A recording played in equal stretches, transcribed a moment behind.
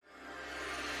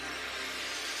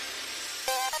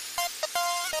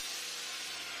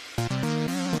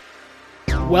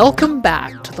Welcome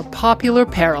back to the Popular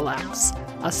Parallax,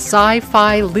 a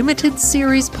sci-fi limited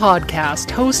series podcast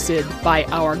hosted by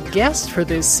our guest for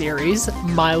this series,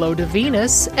 Milo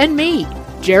DeVenus, and me,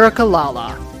 Jerica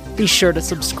Lala. Be sure to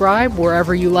subscribe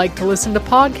wherever you like to listen to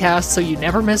podcasts so you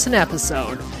never miss an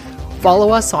episode.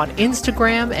 Follow us on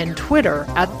Instagram and Twitter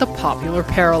at the Popular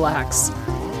Parallax.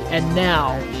 And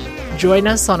now, join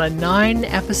us on a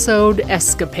 9-episode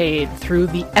escapade through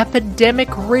the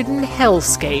epidemic-ridden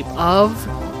hellscape of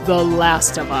The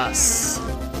Last of Us.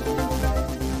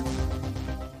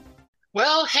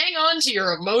 Well, hang on to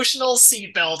your emotional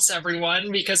seatbelts,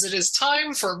 everyone, because it is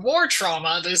time for more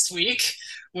trauma this week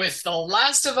with The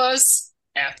Last of Us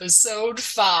Episode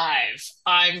 5.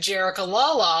 I'm Jerica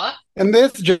Lala. And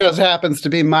this just happens to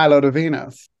be Milo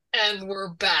DeVenus. And we're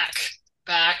back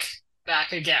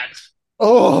again.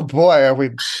 Oh boy, are we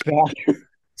back?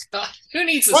 Who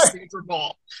needs a Super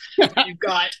Bowl? You've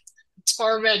got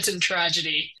torment and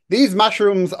tragedy. These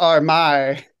mushrooms are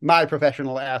my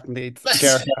professional athletes,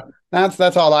 Jerica.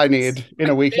 That's all I need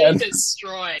in a weekend. They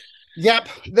destroy. Yep,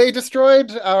 they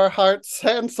destroyed our hearts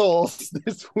and souls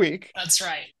this week. That's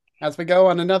right. As we go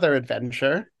on another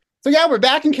adventure. So yeah, we're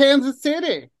back in Kansas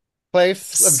City.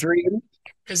 Place of dreams.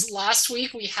 Because last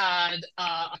week we had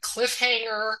a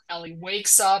cliffhanger. Ellie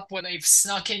wakes up when they've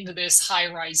snuck into this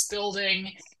high-rise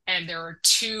building, and there are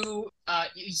two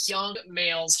young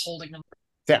males holding them.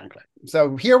 Exactly.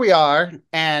 So here we are,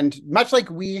 and much like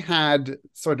we had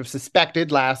sort of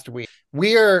suspected last week,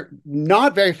 we're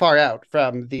not very far out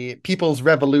from the People's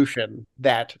Revolution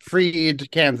that freed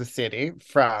Kansas City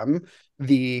from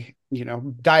the,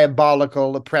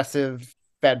 diabolical, oppressive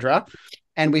Fedra.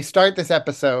 And we start this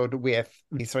episode with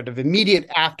the sort of immediate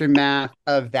aftermath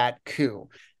of that coup.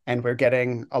 And we're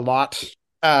getting a lot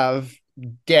of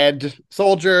dead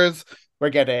soldiers. We're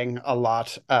getting a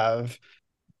lot of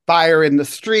fire in the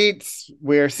streets.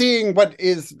 We're seeing what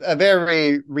is a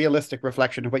very realistic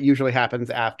reflection of what usually happens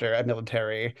after a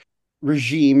military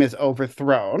regime is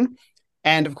overthrown.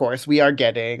 And of course, we are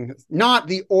getting not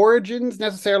the origins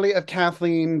necessarily of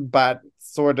Kathleen, but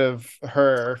sort of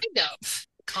her...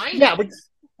 Kind of.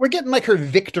 We're getting like her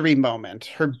victory moment,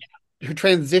 her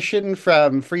transition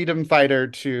from freedom fighter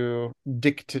to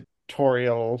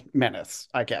dictatorial menace,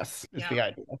 I guess, is the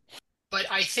idea. But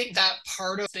I think that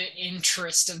part of the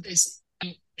interest of this,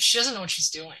 she doesn't know what she's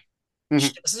doing. Mm-hmm.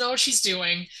 She doesn't know what she's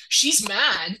doing. She's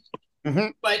mad,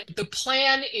 but the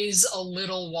plan is a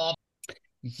little wobbly.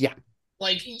 Yeah.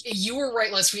 Like, you were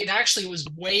right last week. It actually was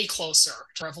way closer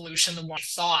to revolution than what I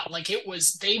thought. Like,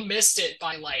 they missed it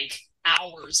by,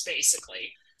 hours,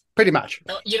 basically. Pretty much.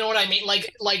 You know what I mean? Like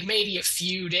maybe a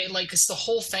few days. Like, it's the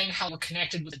whole thing, how we're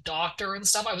connected with the doctor and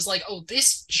stuff. I was like, oh,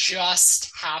 this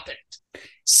just happened.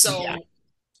 So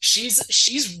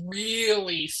she's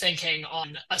really thinking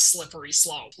on a slippery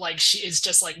slope. Like, she is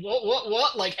just like,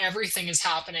 what? Like, everything is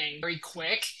happening very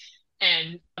quick.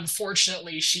 And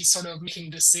unfortunately, she's sort of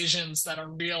making decisions that are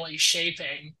really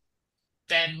shaping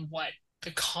then what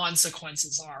the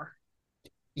consequences are.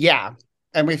 Yeah.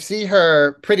 And we see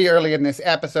her pretty early in this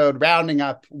episode rounding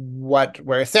up what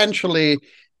were essentially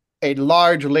a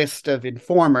large list of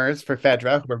informers for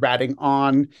Fedra who were ratting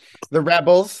on the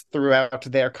rebels throughout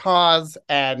their cause.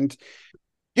 And,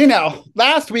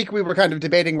 last week we were kind of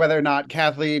debating whether or not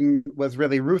Kathleen was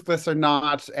really ruthless or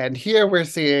not. And here we're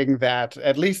seeing that,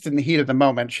 at least in the heat of the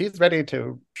moment, she's ready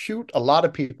to shoot a lot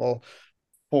of people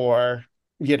for,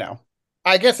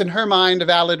 I guess in her mind, a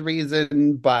valid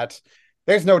reason, but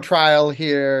there's no trial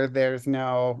here. There's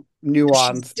no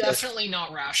nuance. She's definitely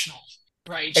not rational,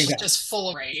 right? Exactly. She's just full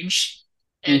of rage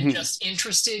and just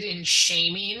interested in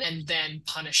shaming and then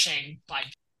punishing by...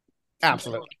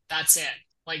 Absolutely. That's it.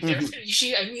 Like,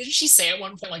 she say at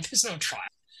one point, there's no trial.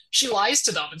 She lies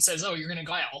to them and says, oh, you're going to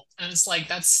guile. And it's like,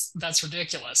 that's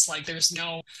ridiculous. Like, there's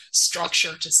no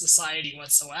structure to society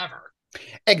whatsoever.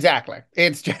 Exactly.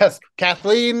 It's just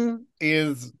Kathleen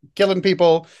is killing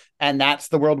people, and that's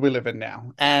the world we live in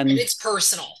now. And it's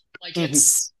personal. Like,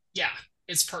 it's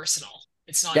personal.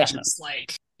 It's not just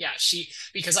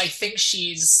because I think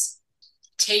she's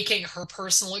taking her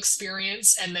personal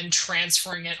experience and then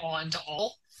transferring it on to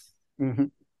all.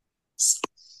 So.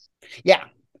 Yeah.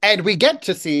 And we get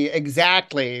to see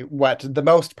exactly what the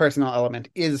most personal element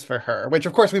is for her, which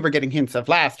of course we were getting hints of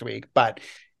last week, but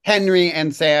Henry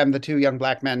and Sam, the two young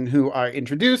black men who are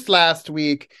introduced last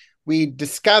week, we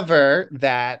discover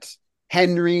that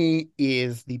Henry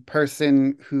is the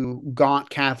person who got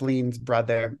Kathleen's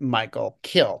brother, Michael,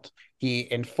 killed. He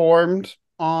informed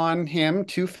on him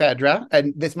to Fedra,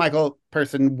 and this Michael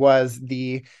person was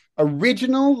the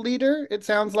original leader, it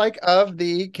sounds like, of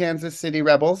the Kansas City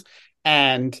rebels.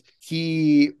 and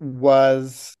he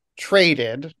was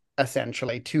traded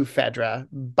essentially to Fedra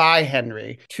by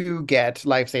Henry to get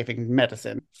life-saving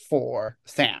medicine for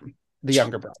Sam, the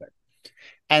younger brother.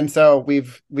 And so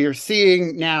we're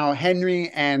seeing now Henry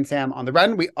and Sam on the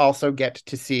run. We also get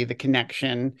to see the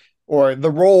connection or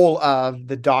the role of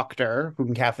the doctor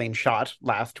whom Kathleen shot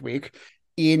last week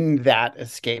in that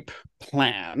escape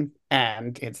plan.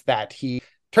 And it's that he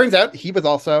turns out he was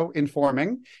also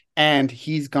informing, and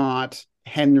he's got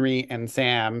Henry and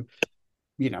Sam,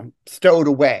 stowed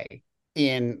away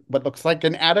in what looks like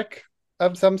an attic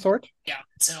of some sort. Yeah,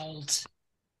 it's an old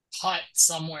hut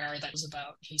somewhere that was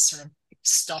about, he sort of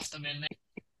stuffed them in there.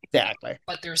 Exactly.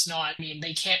 But there's not,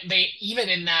 even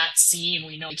in that scene,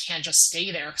 we know they can't just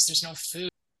stay there because there's no food.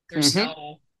 There's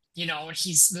no, and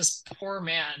he's this poor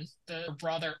man, the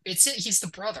brother. He's the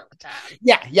brother, dad.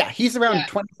 Yeah. He's around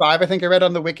 25, I think I read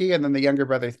on the wiki, and then the younger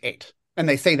brother's 8. And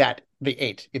they say that the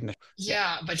 8 in the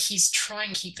but he's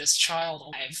trying to keep this child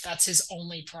alive. That's his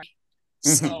only priority.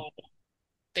 So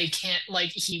they can't,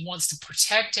 he wants to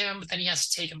protect him, but then he has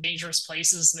to take him dangerous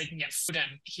places so they can get food.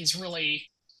 And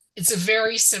it's a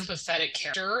very sympathetic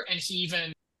character, and he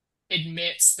even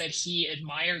admits that he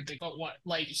admired but what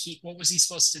was he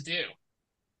supposed to do?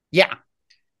 Yeah.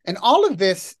 And all of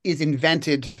this is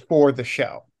invented for the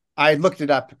show. I looked it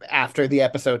up after the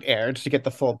episode aired to get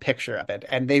the full picture of it.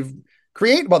 And they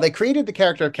created the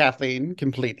character of Kathleen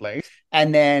completely.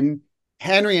 And then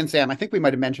Henry and Sam, I think we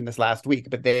might have mentioned this last week,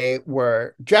 but they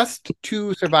were just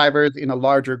 2 survivors in a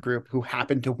larger group who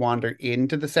happened to wander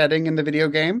into the setting in the video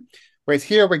game. Whereas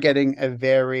here we're getting a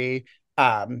very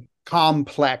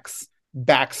complex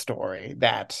backstory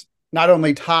that not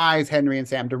only ties Henry and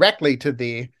Sam directly to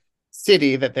the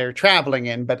city that they're traveling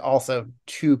in, but also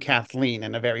to Kathleen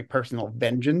in a very personal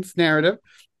vengeance narrative.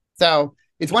 So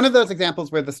it's one of those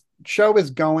examples where the show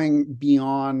is going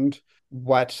beyond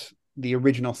what the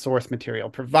original source material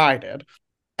provided.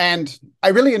 And I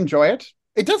really enjoy it.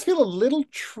 It does feel a little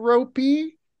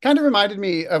tropey. Kind of reminded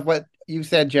me of what you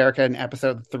said, Jerica, in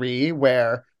episode 3,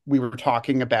 where we were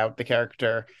talking about the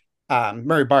character,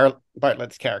 Murray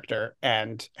Bartlett's character,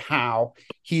 and how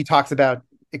he talks about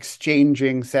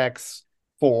exchanging sex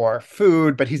for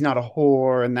food, but he's not a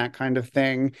whore and that kind of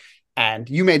thing. And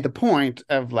you made the point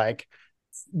of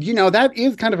that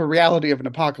is kind of a reality of an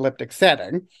apocalyptic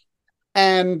setting.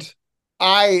 And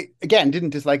I, again,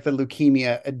 didn't dislike the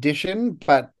leukemia addition,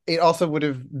 but it also would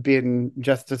have been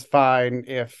just as fine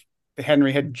if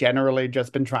Henry had generally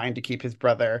just been trying to keep his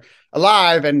brother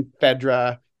alive and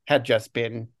Fedra had just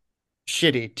been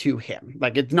shitty to him.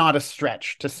 It's not a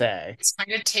stretch to say. It's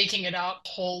kind of taking it out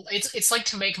whole. It's like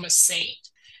to make him a saint.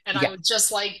 And I was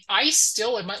just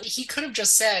he could have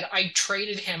just said, I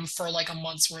traded him for a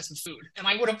month's worth of food. And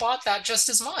I would have bought that just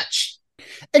as much.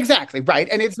 Exactly, right.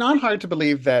 And it's not hard to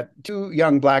believe that 2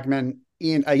 young black men,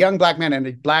 a young black man and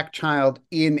a black child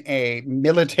in a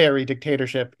military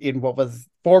dictatorship in what was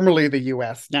formerly the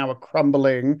US, now a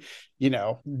crumbling,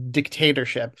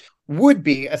 dictatorship, would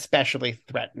be especially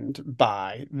threatened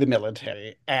by the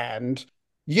military. And,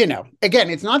 again,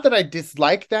 it's not that I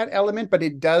dislike that element, but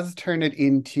it does turn it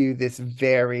into this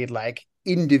very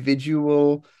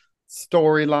individual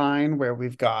storyline where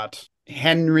we've got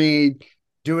Henry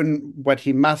doing what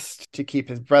he must to keep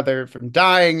his brother from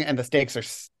dying, and the stakes are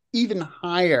even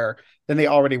higher than they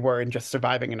already were in just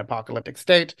surviving an apocalyptic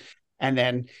state. And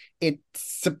then it's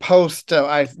supposed to,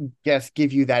 I guess,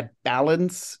 give you that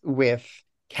balance with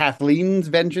Kathleen's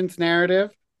vengeance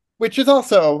narrative, which is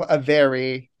also a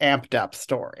very amped up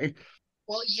story.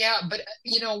 Well, yeah, but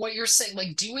what you're saying,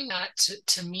 doing that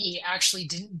to me actually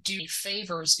didn't do me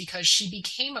favors, because she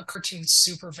became a cartoon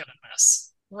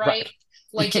supervillainess, right?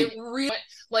 It really,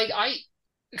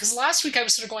 because last week I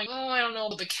was sort of going, oh, I don't know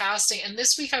about the casting. And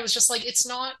this week I was just it's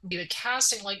not the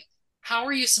casting. How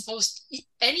are you supposed to,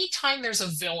 anytime there's a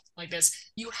villain like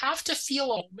this, you have to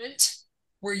feel a moment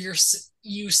where you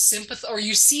sympathize or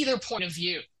you see their point of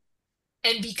view.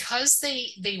 And because they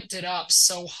lift it up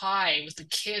so high with the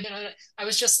kid, I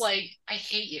was just I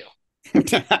hate you.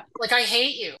 I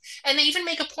hate you. And they even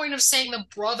make a point of saying the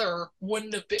brother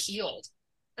wouldn't have been healed.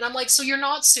 And I'm so you're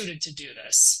not suited to do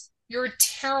this. You're a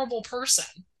terrible person.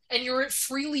 And you're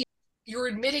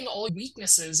admitting all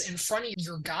weaknesses in front of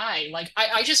your guy.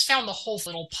 I just found the whole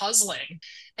little puzzling.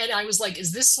 And I was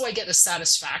is this so I get the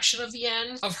satisfaction of the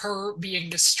end of her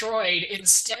being destroyed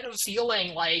instead of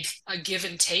feeling a give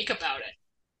and take about it?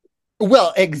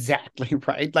 Well, exactly,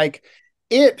 right.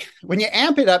 When you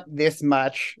amp it up this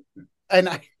much,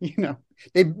 and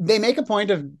they make a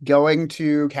point of going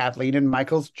to Kathleen and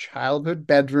Michael's childhood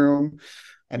bedroom,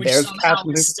 and Which there's somehow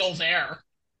Kathleen is still there.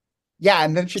 Yeah,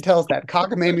 and then she tells that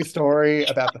cockamamie story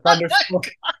about the thunderstorm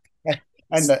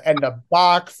and the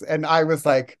box, and I was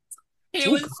like, He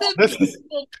oh was God, a this is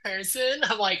beautiful person.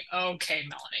 I'm like, okay,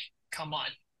 Melanie, come on.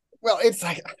 well, it's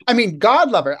like, I mean, God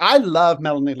love her. I love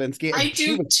Melanie Linsky, I and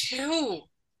do too.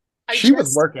 I she was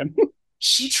just working.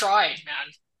 she tried,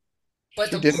 man. But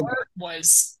She the did. part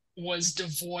was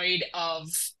devoid of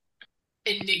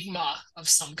enigma of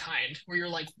some kind where you're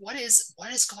like, what is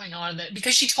going on in that?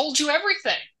 Because she told you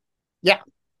everything. Yeah.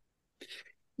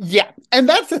 Yeah. And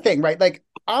that's the thing, right? Like,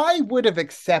 I would have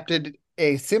accepted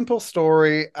a simple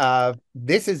story of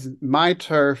this is my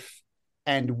turf,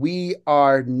 and we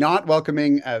are not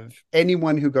welcoming of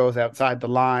anyone who goes outside the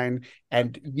line,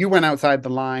 and you went outside the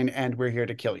line, and we're here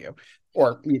to kill you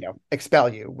or,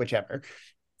 expel you, whichever.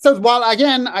 So while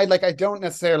again, I don't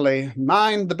necessarily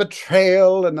mind the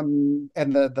betrayal and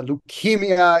the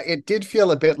leukemia, it did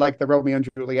feel a bit like the Romeo and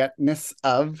Juliet-ness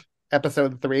of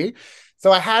episode 3.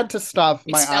 So I had to stop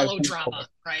my It's eyes. melodrama,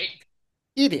 right?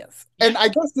 It is. Yeah. And I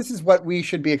guess this is what we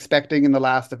should be expecting in The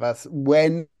Last of Us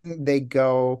when they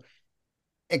go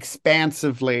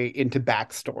expansively into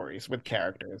backstories with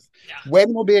characters. Yeah.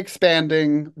 When we'll be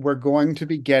expanding, we're going to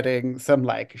be getting some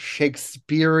like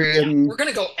Shakespearean. We're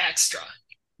gonna go extra.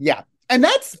 Yeah. And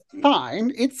that's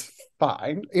fine. It's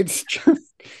fine. It's just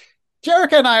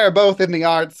Jerica and I are both in the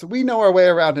arts. We know our way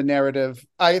around a narrative.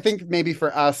 I think maybe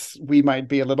for us, we might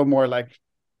be a little more like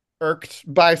irked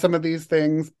by some of these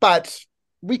things, but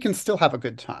we can still have a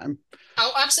good time.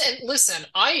 Oh, absolutely. And listen,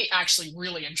 I actually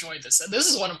really enjoyed this. This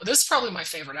is probably my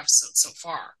favorite episode so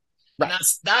far. And Right.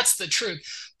 that's the truth.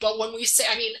 But when we say,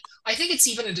 I mean, I think it's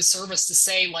even a disservice to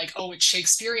say like, oh, it's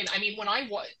Shakespearean. I mean,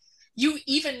 you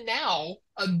even now,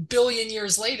 a billion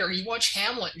years later, you watch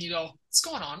Hamlet and you go, what's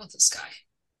going on with this guy?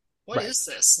 What Right. is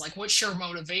this? Like, what's your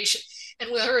motivation?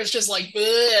 And with her, it's just like,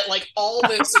 bleh, like all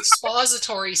this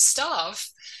expository stuff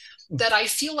that I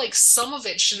feel like some of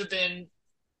it should have been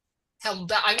held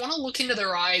back. I want to look into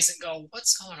their eyes and go,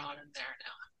 what's going on in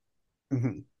there now?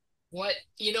 Mhm. What,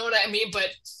 you know what I mean? But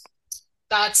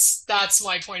that's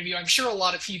my point of view. I'm sure a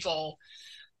lot of people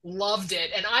loved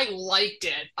it and I liked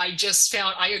it. I just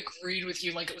found I agreed with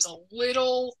you. Like it was a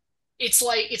little, it's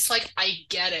like I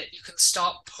get it. You can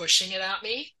stop pushing it at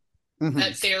me Mhm.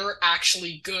 that they're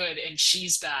actually good and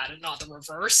she's bad and not the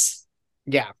reverse.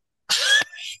 Yeah.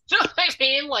 You know what I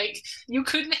mean? Like you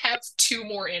couldn't have two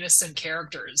more innocent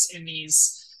characters in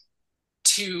these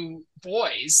two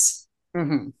boys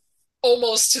Mhm.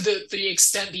 almost to the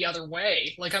extent the other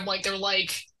way. Like I'm like they're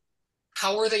like,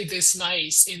 how are they this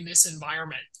nice in this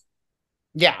environment?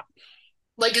 Yeah.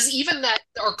 Like, because even that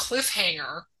our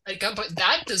cliffhanger, like, but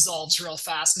that dissolves real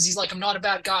fast because he's like, I'm not a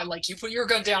bad guy. Like, you put your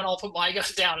gun down, I'll put my gun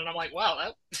down, and I'm like,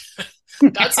 wow,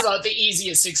 that's about the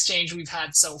easiest exchange we've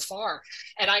had so far.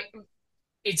 And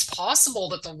it's possible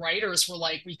that the writers were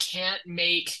like, we can't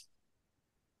make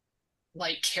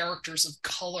like characters of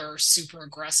color super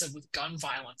aggressive with gun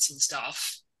violence and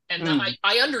stuff. And Mm.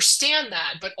 I understand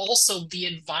that, but also the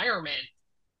environment,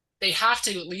 they have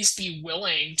to at least be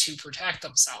willing to protect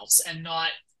themselves and not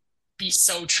be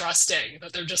so trusting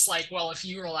that they're just like, well, if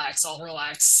you relax, I'll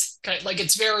relax. Like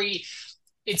it's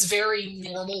very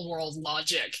normal world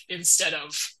logic instead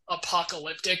of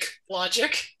apocalyptic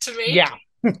logic to me. Yeah.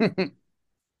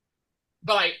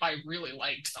 But I really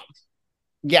liked them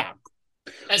Yeah.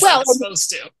 as I Well, was supposed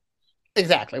to.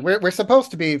 exactly. We're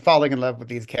supposed to be falling in love with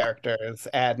these characters,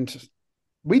 and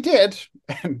we did,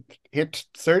 and it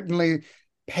certainly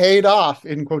paid off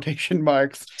in quotation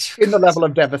marks in the level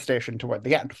of devastation toward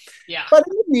the end. Yeah. But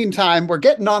in the meantime, we're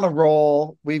getting on a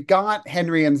roll. We've got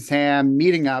Henry and Sam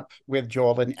meeting up with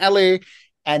Joel and Ellie,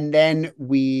 and then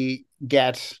we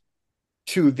get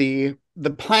to the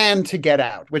plan to get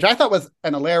out, which I thought was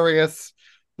an hilarious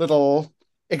little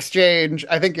exchange.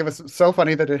 I think it was so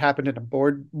funny that it happened in a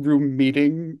boardroom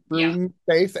meeting room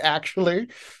space, actually.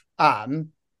 And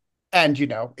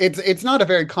it's not a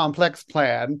very complex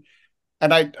plan.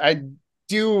 And I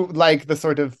do like the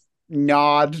sort of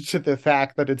nod to the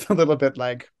fact that it's a little bit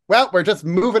like, well, we're just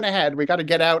moving ahead. We got to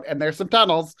get out, and there's some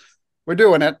tunnels. We're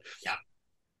doing it. Yeah.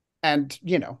 And,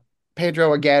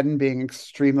 Pedro again being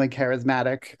extremely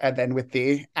charismatic, and then with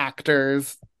the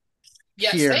actors.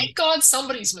 Yes, here. thank God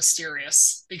somebody's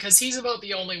mysterious because he's about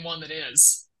the only one that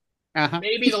is. Uh-huh.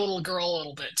 Maybe the little girl a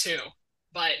little bit too.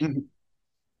 But Mhm.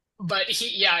 but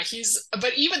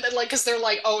but even then, like, because they're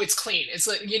like, oh, it's clean. It's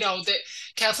like, that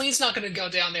Kathleen's not going to go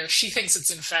down there. She thinks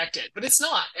it's infected, but it's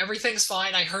not. Everything's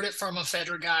fine. I heard it from a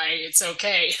Fedra guy. It's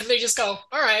okay. And they just go,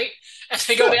 all right. And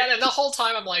they go down. And the whole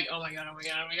time I'm like, oh my God, oh my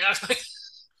God, oh my God.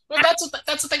 Well,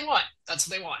 that's what they want. That's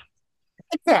what they want.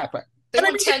 Exactly. They And I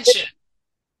want mean, tension.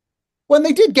 When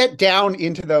they did get down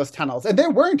into those tunnels, and there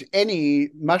weren't any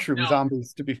mushroom No,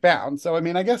 zombies to be found. So, I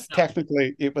mean, I guess no.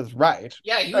 technically it was right.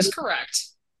 Yeah, he But was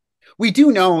correct. we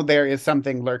do know there is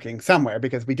something lurking somewhere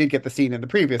because we did get the scene in the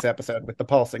previous episode with the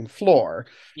pulsing floor.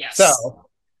 Yes. So,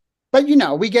 but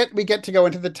we get to go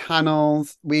into the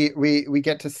tunnels. We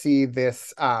get to see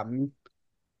this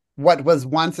what was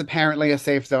once apparently a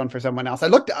safe zone for someone else. I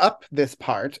looked up this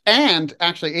part, and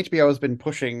actually HBO has been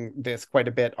pushing this quite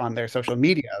a bit on their social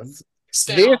medias.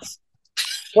 Spin-off. This,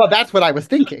 well, that's what I was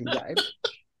thinking, right?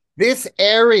 This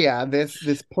area,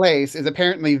 this place is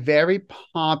apparently very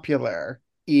popular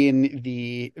in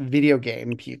the video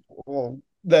game people.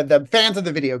 The fans of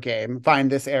the video game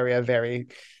find this area very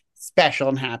special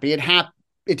and happy.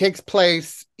 It takes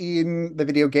place in the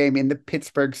video game in the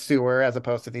Pittsburgh sewer as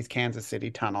opposed to these Kansas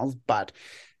City tunnels, but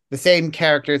the same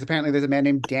characters. Apparently, there's a man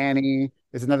named Danny.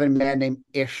 There's another man named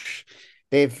Ish.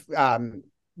 They've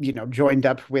joined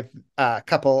up with a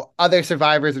couple other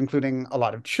survivors, including a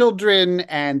lot of children,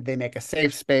 and they make a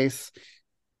safe space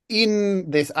in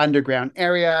this underground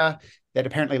area that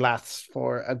apparently lasts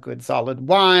for a good solid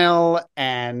while.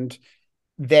 And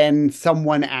then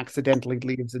someone accidentally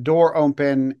leaves the door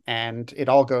open and it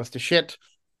all goes to shit.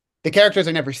 The characters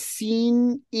are never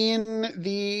seen in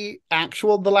the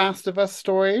actual The Last of Us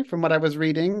story, from what I was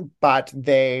reading, but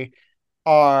they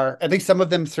are, at least some of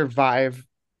them survive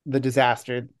the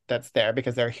disaster that's there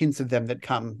because there are hints of them that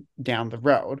come down the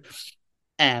road.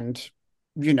 And,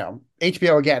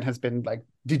 HBO again has been like,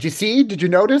 did you see? Did you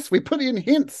notice? We put in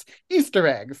hints, Easter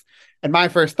eggs. And my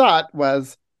first thought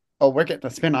was, oh, we're getting a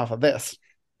spin-off of this.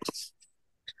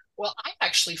 Well, I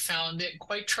actually found it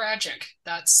quite tragic.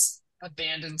 That's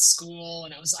abandoned school,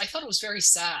 and I thought it was very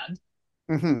sad.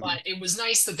 Mm-hmm. But it was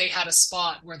nice that they had a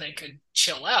spot where they could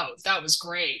chill out. That was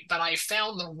great. But I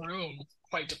found the room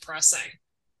quite depressing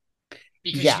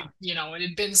because Yeah. it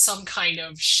had been some kind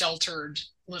of sheltered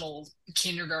little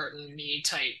kindergarten-y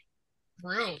type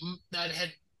room that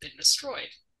had been destroyed.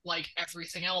 Like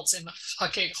everything else in the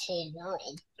fucking whole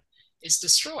world is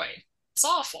destroyed. It's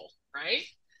awful, right?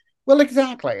 Well,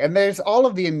 exactly. And there's all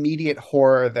of the immediate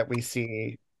horror that we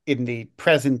see in the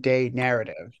present day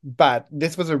narrative. But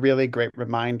this was a really great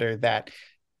reminder that,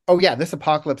 oh, yeah, this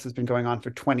apocalypse has been going on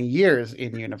for 20 years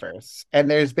in universe. And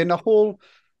there's been a whole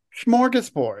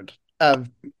smorgasbord of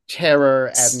terror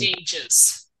and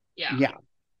stages. Yeah. Yeah.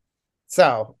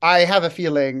 So I have a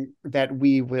feeling that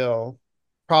we will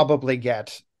probably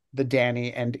get the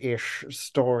Danny and Ish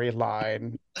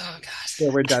storyline Oh where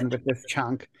God. we're done with this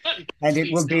chunk. And it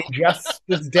Please will be don't. just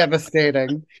as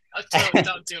devastating.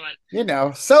 Don't do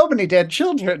it. So many dead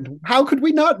children. How could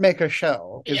we not make a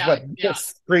show? Is Yeah, what yeah.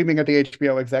 screaming at the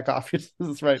HBO exec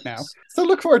offices right now. So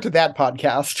look forward to that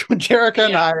podcast when Jerica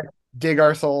and I dig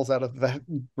our souls out of the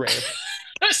grave.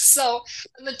 So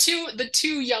the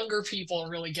two younger people are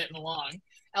really getting along.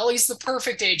 Ellie's the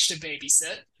perfect age to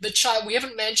babysit. The child, we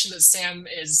haven't mentioned that Sam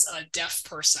is a deaf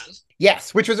person.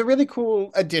 Yes, which was a really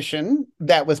cool addition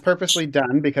that was purposely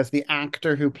done because the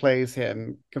actor who plays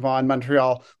him, Kevon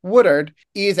Montreal Woodard,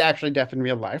 is actually deaf in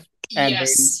real life. And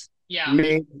yes. Yeah.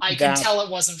 I can tell it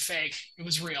wasn't fake. It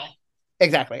was real.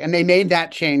 Exactly. And they made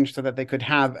that change so that they could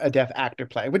have a deaf actor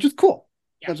play, which is cool.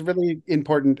 Yeah. That's a really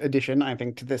important addition, I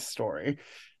think, to this story.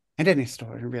 And any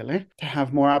story, really, to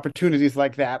have more opportunities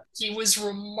like that. He was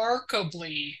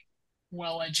remarkably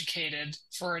well educated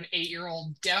for an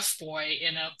 8-year-old deaf boy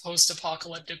in a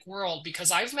post-apocalyptic world, because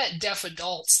I've met deaf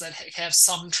adults that have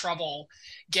some trouble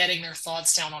getting their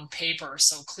thoughts down on paper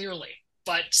so clearly.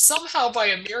 But somehow, by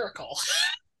a miracle,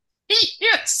 he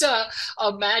used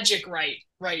a magic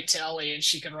write to Ellie, and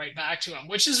she can write back to him,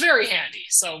 which is very handy.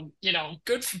 So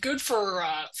good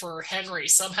for Henry.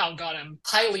 Somehow got him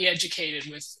highly educated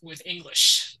with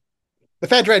English. The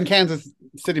Fedra in Kansas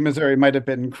City, Missouri might have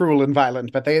been cruel and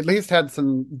violent, but they at least had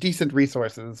some decent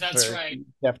resources for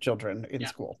deaf children in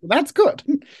school. So that's good.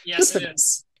 Yes, it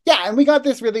is. Yeah, and we got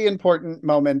this really important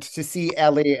moment to see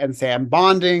Ellie and Sam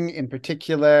bonding in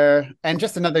particular, and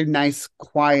just another nice,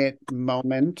 quiet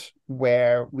moment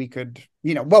where we could,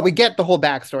 we get the whole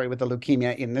backstory with the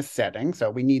leukemia in this setting,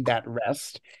 so we need that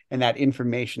rest and that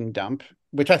information dump,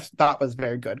 which I thought was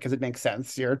very good because it makes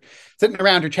sense. You're sitting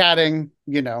around, you're chatting,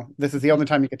 this is the only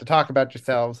time you get to talk about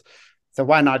yourselves, so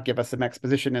why not give us some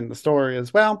exposition in the story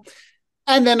as well?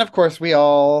 And then, of course, we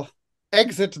all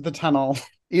exit the tunnel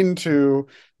into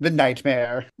the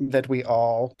nightmare that we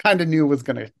all kind of knew was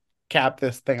going to cap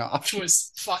this thing off. Which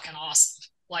was fucking awesome.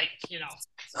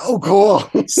 So cool.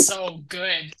 So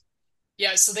good.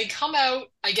 Yeah, so they come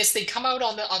out, I guess they come out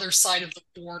on the other side of the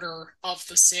border of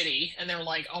the city and they're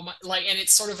like, oh my, like, and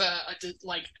it's sort of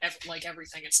like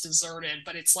everything, it's deserted,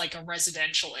 but it's like a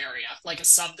residential area, like a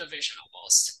subdivision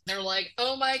almost. They're like,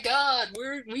 oh my God,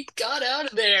 we got out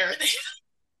of there.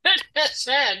 And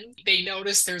then they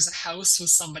notice there's a house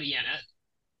with somebody in it.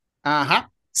 Uh-huh.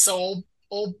 So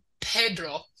old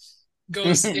Pedro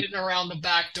goes in and around the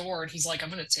back door and he's like, I'm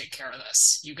gonna take care of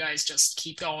this, you guys just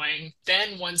keep going.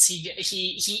 Then once he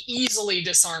easily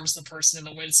disarms the person in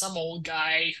the wind, some old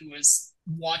guy who is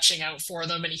watching out for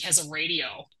them, and he has a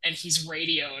radio and he's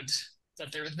radioed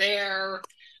that they're there.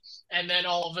 And then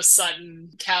all of a sudden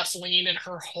Kathleen and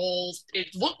her whole,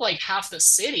 it looked like half the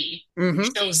city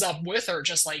shows up with her,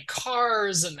 just like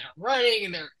cars, and they're running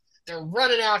and they're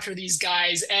running after these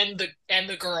guys, and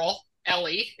the girl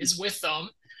Ellie is with them.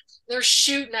 They're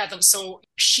shooting at them. So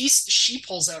she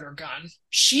pulls out her gun.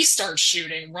 She starts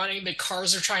shooting, running. The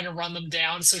cars are trying to run them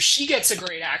down. So she gets a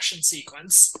great action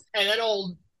sequence. And then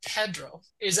old Pedro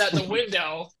is at the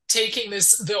window taking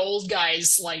the old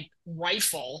guy's like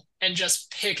rifle and just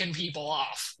picking people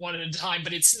off one at a time.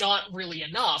 But it's not really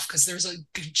enough because there's a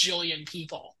gajillion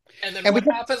people. And then what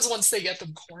happens once they get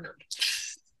them cornered?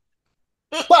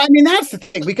 Well, I mean, that's the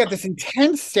thing. We got this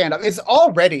intense standoff. It's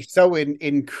already so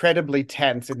incredibly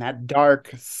tense in that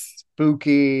dark,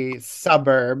 spooky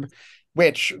suburb,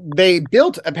 which they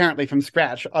built apparently from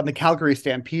scratch on the Calgary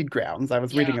Stampede grounds. I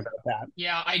was reading about that.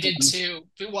 Yeah, I did too.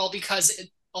 Well, because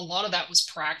a lot of that was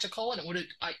practical, and it would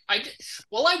have.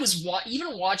 While I was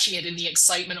even watching it in the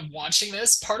excitement of watching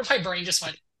this, part of my brain just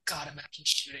went, "God, imagine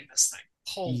shooting this thing."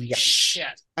 Holy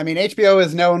shit. I mean, HBO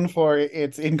is known for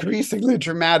its increasingly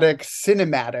dramatic,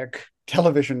 cinematic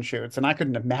television shoots, and I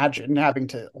couldn't imagine having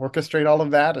to orchestrate all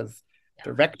of that as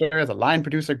director, as a line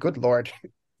producer. Good Lord.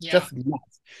 Just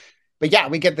nuts. But yeah,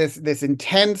 we get this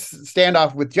intense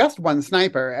standoff with just one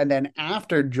sniper, and then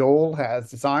after Joel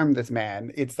has disarmed this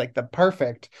man, it's like the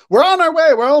perfect, we're on our way,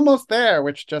 we're almost there,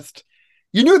 which just,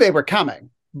 you knew they were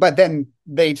coming. But then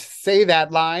they say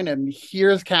that line, and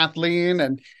here's Kathleen,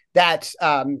 and that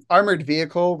armored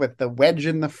vehicle with the wedge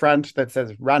in the front that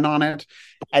says run on it,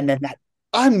 and then that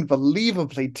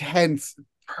unbelievably tense,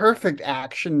 perfect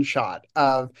action shot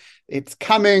of it's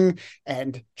coming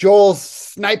and Joel's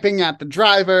sniping at the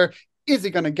driver. Is he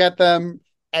going to get them?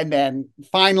 And then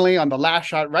finally on the last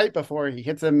shot, right before he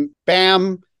hits him,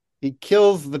 bam, he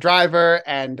kills the driver,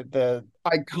 and the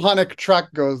iconic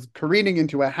truck goes careening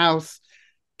into a house.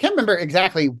 Can't remember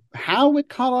exactly how it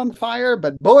caught on fire,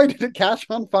 but boy, did it catch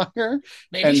on fire.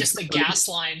 Maybe just the gas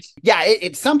line. Yeah,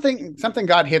 it's something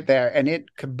got hit there, and it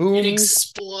kaboomed. It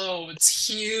explodes.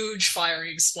 Huge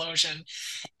fiery explosion.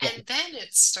 And then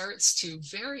it starts to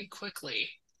very quickly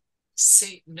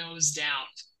sink nose down.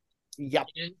 Yep.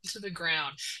 Into the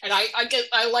ground. And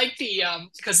I like the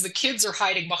because the kids are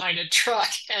hiding behind a truck,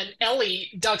 and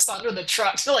Ellie ducks under the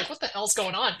truck. They're like, what the hell's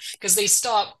going on? Because they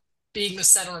stop being the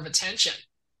center of attention.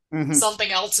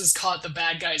 Something else has caught the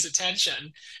bad guy's attention,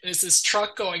 and it's this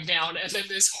truck going down, and then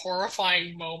this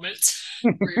horrifying moment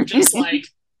where you're just like,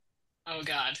 oh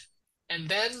God. And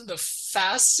then the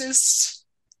fastest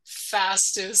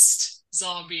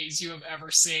zombies you have ever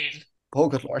seen. Oh,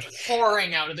 good Lord.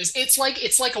 Pouring out of this. It's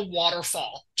like a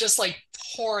waterfall, just like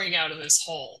pouring out of this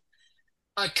hole.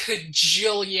 A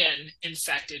cajillion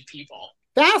infected people.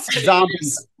 Fast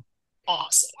zombies.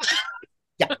 Awesome.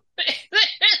 Yeah.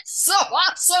 It's so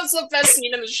awesome. It's the best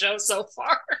scene in the show so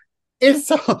far. It's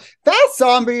so fast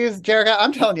zombies, Jerica.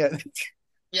 I'm telling you.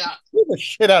 Yeah. The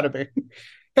shit out of me.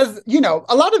 Because, you know,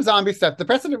 a lot of zombie stuff, the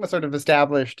precedent was sort of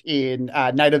established in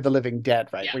Night of the Living Dead,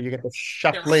 right? Yeah. Where you get the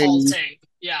shuffling. They're halting.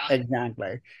 Yeah.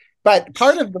 Exactly. But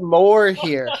part of the lore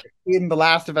here in the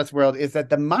Last of Us world is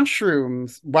that the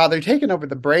mushrooms, while they're taking over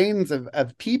the brains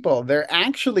of people, they're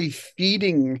actually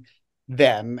feeding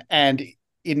them and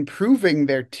improving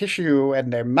their tissue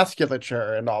and their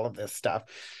musculature and all of this stuff.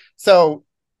 So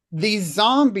these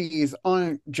zombies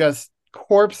aren't just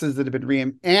corpses that have been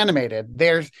reanimated.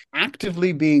 They're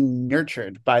actively being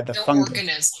nurtured by the fungus.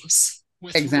 Organisms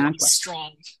with exactly. Really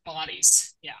strong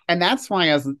bodies. Yeah. And that's why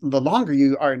as the longer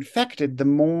you are infected, the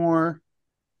more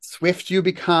swift you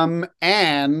become.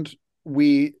 And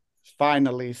we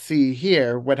finally see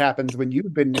here what happens when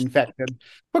you've been infected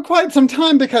for quite some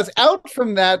time, because out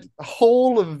from that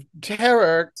hole of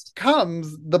terror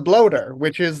comes the bloater,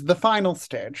 which is the final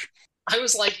stage. I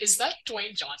was like, is that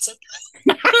Dwayne Johnson?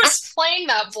 Who's playing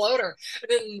that bloater?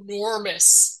 An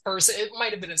enormous person. It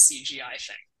might have been a CGI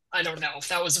thing. I don't know if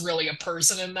that was really a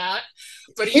person in that.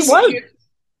 But it was.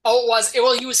 Oh, it was.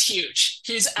 Well, he was huge.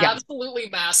 He's absolutely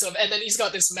massive. And then he's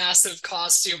got this massive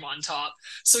costume on top.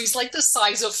 So he's like the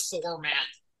size of Thor Man.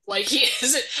 Like he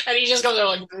is, and he just goes there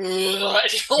like, and you're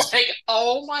like,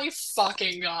 oh my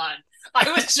fucking god!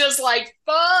 I was just like,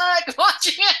 fuck,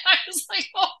 watching it. I was like,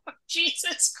 oh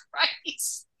Jesus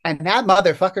Christ! And that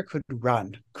motherfucker could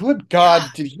run. Good Yeah. God,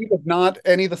 did he was not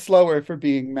any the slower for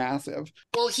being massive.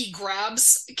 Well, he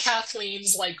grabs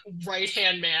Kathleen's like right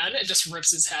hand man and just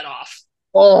rips his head off.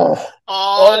 Oh,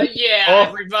 Oh oh, yeah, oh,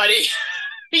 everybody.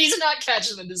 He's not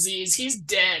catching the disease. He's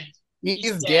dead. He's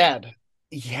he's dead. dead.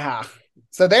 Yeah.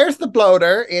 So there's the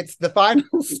bloater. It's the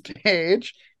final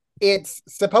stage. It's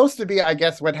supposed to be, I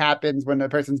guess, what happens when a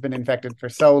person's been infected for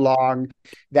so long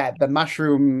that the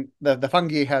mushroom, the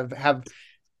fungi have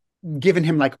given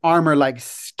him like armor like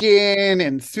skin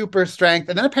and super strength.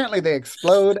 And then apparently they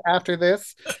explode after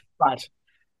this. But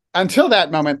until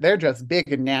that moment, they're just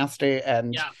big and nasty.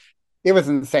 And Yeah. it was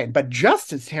insane. But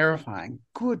just as terrifying,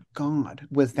 good God,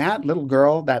 was that little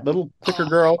girl, that little clicker Oh,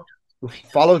 girl who I know.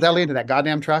 follows Ellie into that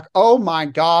goddamn truck. Oh my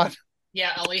God.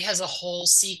 Yeah, Ellie has a whole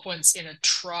sequence in a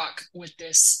truck with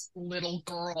this little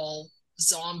girl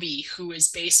zombie who is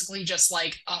basically just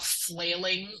like a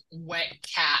flailing wet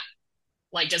cat.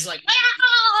 Like just like,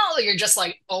 "Ah!" You're just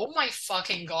like, oh my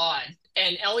fucking god.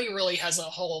 And Ellie really has a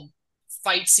whole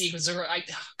fight sequence where oh god,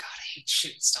 I hate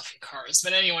shooting stuff in cars.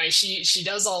 But anyway, she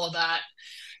does all of that.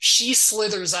 She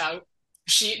slithers out.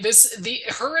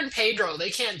 Her and Pedro, they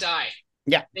can't die.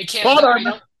 Yeah. They can't Plot die.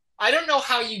 armor. I don't know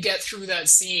how you get through that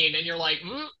scene and you're like,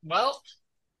 well,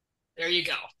 there you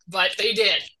go. But they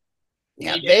did.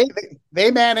 Yeah, They did.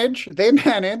 they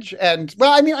manage, and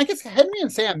well, I mean, I guess Henry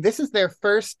and Sam, this is their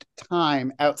first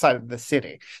time outside of the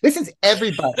city. This is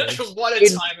everybody What a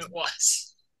in, time it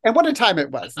was. and what a time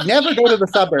it was. Never go to the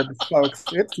suburbs, folks.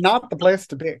 It's not the place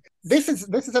to be. This is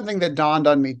something that dawned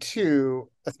on me too,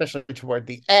 especially toward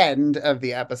the end of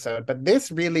the episode. But this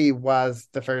really was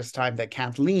the first time that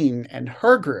Kathleen and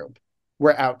her group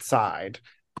were outside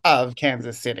of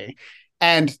Kansas City.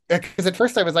 And because at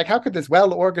first I was like, how could this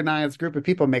well organized group of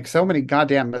people make so many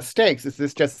goddamn mistakes? Is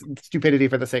this just stupidity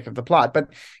for the sake of the plot? But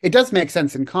it does make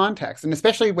sense in context. And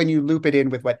especially when you loop it in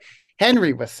with what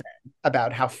Henry was saying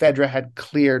about how Fedra had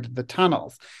cleared the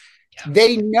tunnels. Yeah.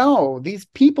 They know, these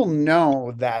people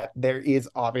know that there is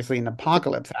obviously an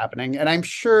apocalypse happening. And I'm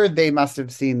sure they must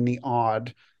have seen the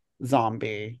odd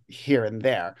zombie here and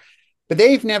there. But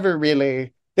they've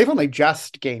only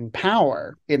just gained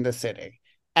power in the city.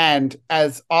 And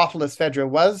as awful as Fedra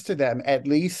was to them, at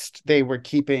least they were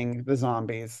keeping the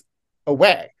zombies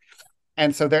away.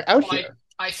 And so they're out Well, here.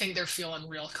 I think they're feeling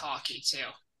real cocky too.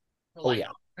 We're Oh, like, yeah.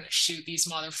 we're gonna shoot these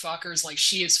motherfuckers. Like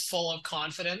she is full of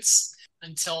confidence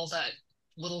until that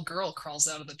little girl crawls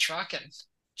out of the truck and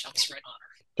jumps right on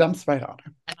her. Jumps right on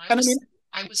her. And And I mean,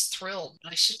 I was thrilled.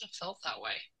 I shouldn't have felt that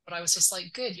way. But I was just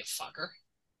like, good, you fucker.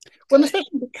 well, Good.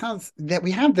 especially because that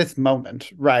we have this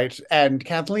moment, right? And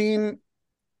Kathleen,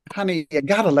 honey, you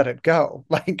gotta let it go.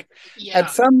 Like Yeah.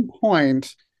 at some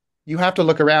point, you have to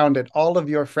look around at all of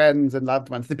your friends and loved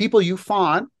ones, the people you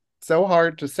fought so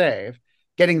hard to save,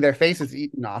 getting their faces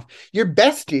eaten off. Your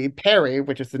bestie, Perry,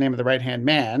 which is the name of the right-hand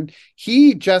man,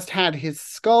 he just had his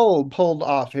skull pulled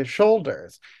off his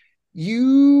shoulders.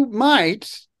 You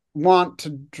might want to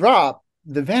drop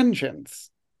the vengeance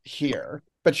here,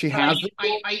 but she has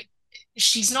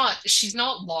She's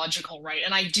not logical, right?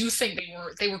 And I do think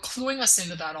they were cluing us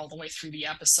into that all the way through the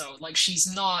episode. Like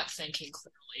she's not thinking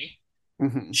clearly.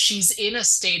 Mhm. She's in a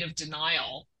state of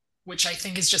denial, which I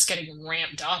think is just getting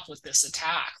ramped up with this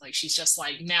attack. Like she's just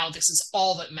like, now this is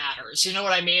all that matters. You know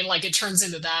what I mean? Like it turns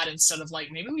into that instead of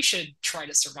like, maybe we should try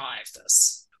to survive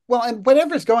this. Well, and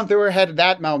whatever's going through her head at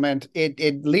that moment,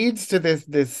 it leads to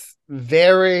this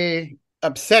very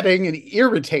upsetting and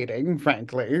irritating,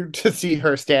 frankly, to see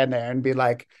her stand there and be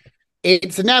like,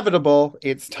 it's inevitable.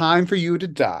 It's time for you to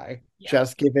die. Yeah.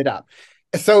 Just give it up.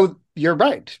 So you're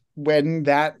right. When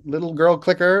that little girl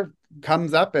clicker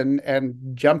comes up and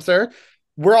jumps her,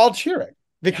 we're all cheering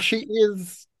because she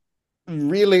is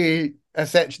really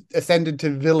ascended to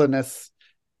villainous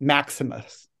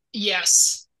Maximus.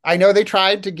 Yes. I know they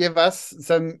tried to give us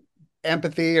some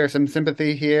empathy or some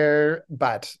sympathy here,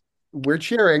 but we're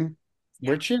cheering.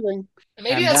 Yeah. We're cheering.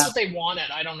 Maybe And that's what they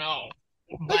wanted. I don't know.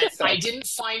 But so. I didn't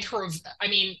find her. I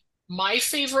mean, my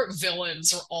favorite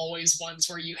villains are always ones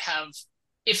where you have,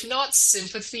 if not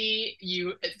sympathy,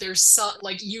 there's some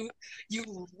like you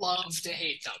love to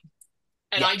hate them.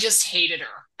 And Yeah. I just hated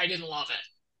her. I didn't love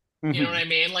it. You know what I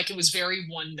mean? Like it was very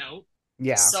one note.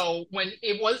 Yeah. So when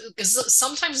it was, because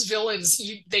sometimes villains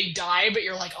they die, but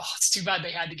you're like, oh, it's too bad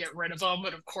they had to get rid of them.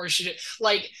 But of course you did.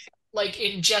 Like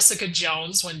in Jessica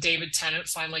Jones when David Tennant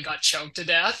finally got choked to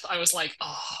death, I was like,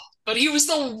 oh, But he was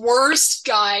the worst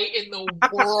guy in the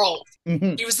world.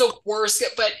 Mhm. He was the worst,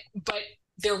 but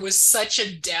there was such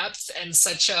a depth and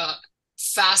such a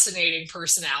fascinating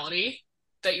personality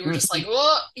that you were just like, Mhm.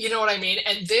 oh, you know what I mean?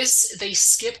 And this, they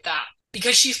skipped that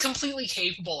because she's completely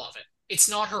capable of it. It's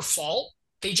not her fault.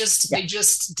 Yeah. They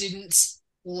just didn't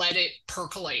let it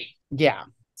percolate. Yeah.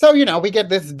 So, we get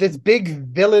this big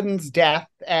villain's death,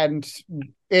 and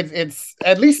it's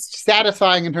at least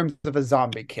satisfying in terms of a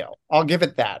zombie kill. I'll give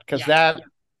it that, because Yeah. that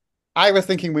I was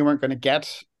thinking we weren't going to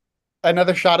get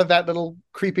another shot of that little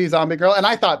creepy zombie girl. And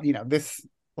I thought, this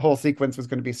whole sequence was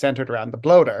going to be centered around the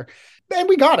bloater. And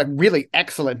we got a really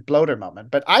excellent bloater moment.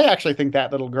 But I actually think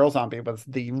that little girl zombie was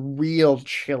the real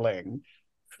chilling,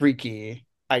 freaky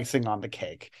icing on the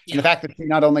cake. And the Yeah. fact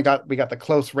that we got the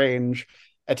close range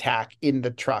attack in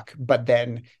the truck, but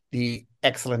then the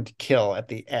excellent kill at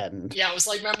the end. Yeah, it was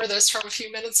like, remember this from a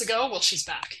few minutes ago? Well, she's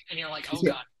back. And you're like, oh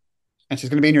Yeah. God. And she's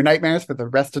going to be in your nightmares for the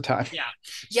rest of time. Yeah.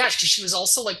 Yeah, she was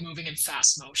also like moving in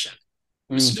fast motion.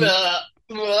 It was,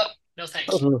 Mhm. no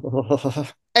thank you.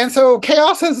 And so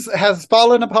chaos has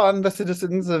fallen upon the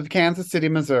citizens of Kansas City,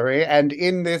 Missouri, and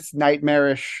in this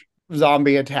nightmarish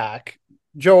zombie attack,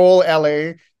 Joel,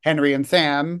 Ellie, Henry, and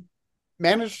Sam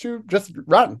manage to just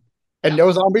run, and Yeah.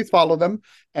 no zombies follow them,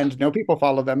 and no people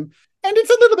follow them, and it's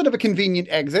a little bit of a convenient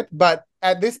exit. But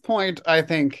at this point, I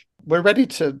think we're ready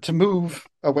to move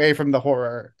away from the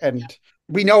horror, and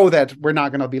we know that we're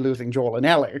not going to be losing Joel and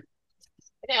Ellie.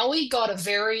 And Ellie got a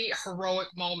very heroic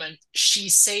moment. She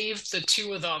saved the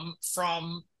two of them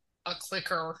from a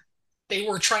clicker. They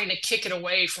were trying to kick it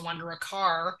away from under a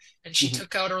car, and she Mhm.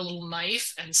 took out her little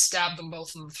knife and stabbed them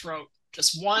both in the throat.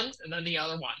 Just one and then the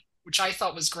other one, which I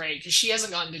thought was great because she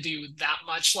hasn't gotten to do that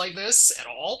much like this at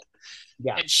all.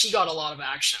 Yeah, And she got a lot of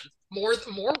action. More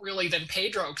really than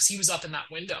Pedro because he was up in that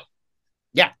window.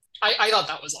 yeah, I thought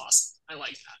that was awesome. I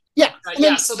like that. yeah. And Yeah,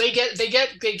 then so they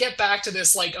get back to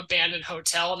this like abandoned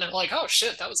hotel and they're like, oh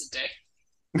shit, that was a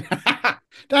day.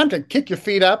 time to kick your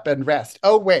feet up and rest.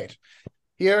 Oh, wait.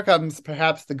 Here comes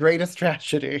perhaps the greatest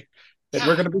tragedy that we're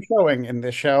Yeah. going to be showing in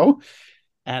this show.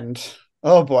 And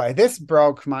oh boy, this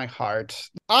broke my heart.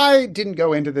 I didn't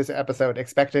go into this episode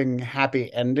expecting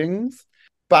happy endings,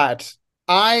 but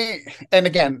and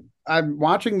again, I'm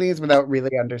watching these without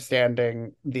really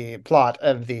understanding the plot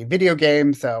of the video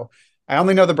game. So I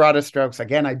only know the broadest strokes.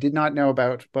 Again, I did not know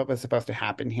about what was supposed to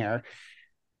happen here.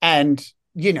 And,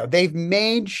 they've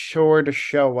made sure to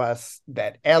show us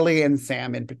that Ellie and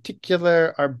Sam in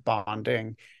particular are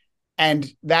bonding. And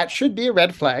that should be a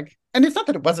red flag. And it's not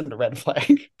that it wasn't a red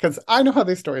flag, because I know how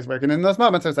these stories work. And in those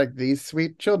moments, I was like, these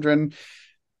sweet children,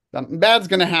 something bad's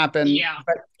going to happen. Yeah.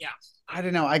 But Yeah. I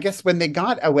don't know. I guess when they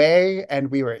got away and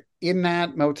we were in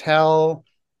that motel,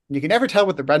 you can never tell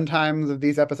with the run times of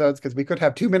these episodes because we could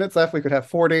have 2 minutes left, we could have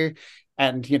 40.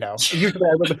 And, usually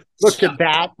I would look Yeah. at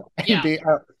that and Yeah. be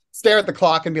stare at the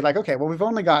clock and be like, okay, well, we've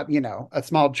only got, a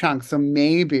small chunk. So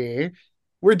maybe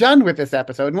we're done with this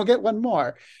episode and we'll get one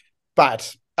more.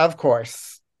 But of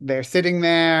course, they're sitting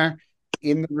there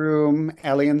in the room,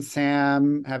 Ellie and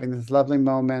Sam having this lovely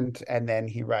moment. And then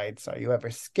he writes, are you ever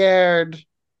scared?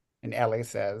 And Ellie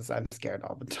says, I'm scared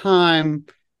all the time.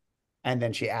 And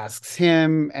then she asks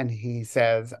him, and he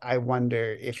says, I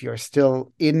wonder if you're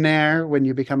still in there when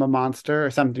you become a monster,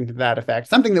 or something to that effect.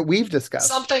 Something that we've discussed.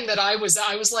 Something that I was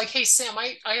like, hey Sam,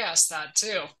 I asked that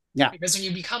too. Yeah. Because when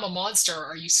you become a monster,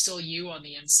 are you still you on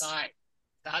the inside?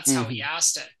 That's how he Mhm.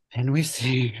 asked it. And we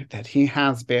see that he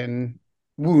has been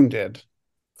wounded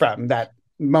from that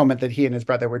moment that he and his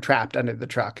brother were trapped under the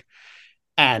truck.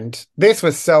 And this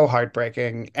was so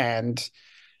heartbreaking. And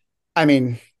I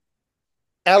mean,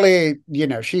 Ellie,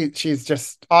 she's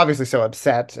just obviously so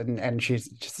upset, and she's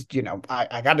just,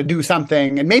 I got to do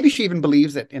something. And maybe she even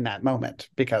believes it in that moment,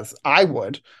 because I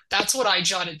would. That's what I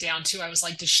jotted down too. I was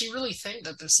like, does she really think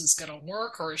that this is gonna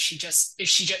work, or is she just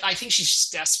I think she's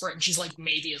just desperate and she's like,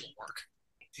 maybe it'll work.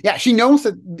 Yeah, she knows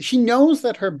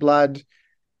that her blood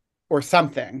or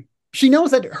something, she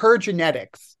knows that her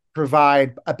genetics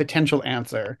provide a potential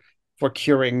answer for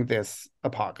curing this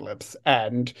apocalypse.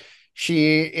 And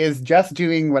she is just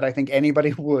doing what I think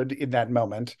anybody would in that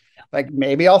moment. Like,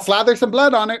 maybe I'll slather some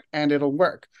blood on it and it'll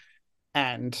work.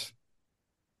 And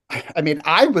I mean,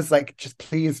 I was like, just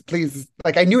please, please.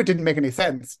 Like, I knew it didn't make any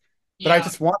sense, but I Yeah,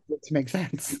 just wanted it to make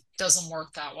sense. doesn't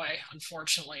work that way,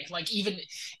 unfortunately. Like even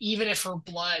if her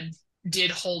blood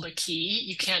did hold a key,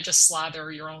 you can't just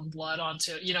slather your own blood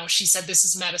onto, she said this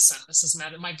is medicine. This is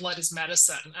my blood is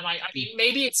medicine. And I mean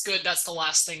maybe it's good that's the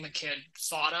last thing the kid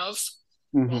thought of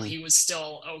while Mhm. he was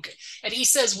still okay. And he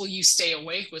says, will you stay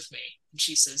awake with me? And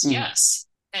she says, Mhm. yes.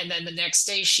 And then the next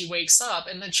day she wakes up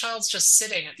and the child's just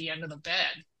sitting at the end of the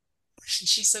bed.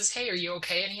 She says, "Hey, are you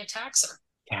okay?" And he attacks her.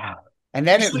 Yeah. And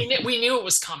then we knew it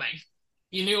was coming.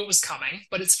 You knew it was coming,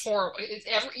 but it's horrible.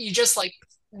 You just like,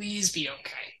 please be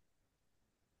okay.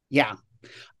 Yeah.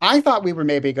 I thought we were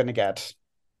maybe going to get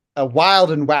a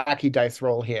wild and wacky dice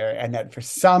roll here, and that for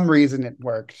some reason it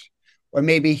worked. Or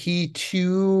maybe he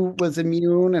too was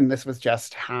immune, and this was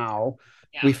just how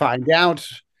we find out.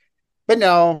 But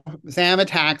no, Sam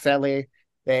attacks Ellie.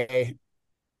 They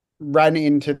run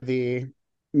into the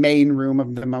main room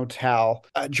of the motel.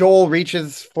 Joel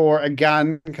reaches for a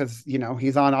gun because,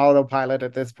 he's on autopilot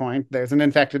at this point. There's an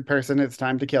infected person. It's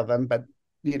time to kill them. But,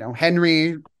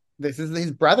 Henry, this is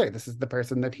his brother. This is the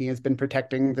person that he has been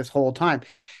protecting this whole time.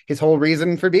 His whole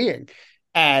reason for being.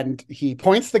 And he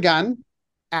points the gun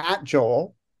at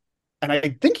Joel. And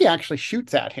I think he actually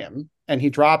shoots at him. And he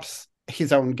drops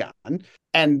his own gun.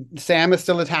 And Sam is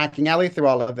still attacking Ellie through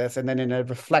all of this. And then in a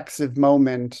reflexive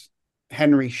moment,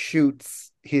 Henry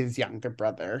shoots his younger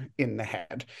brother in the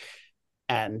head.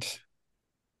 And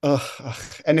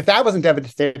and if that wasn't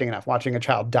devastating enough, watching a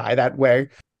child die that way,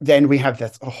 then we have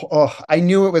this, I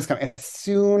knew it was coming.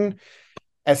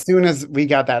 As soon as we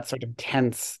got that sort of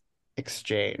tense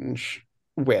exchange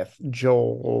with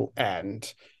Joel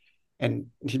and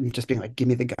just being like, give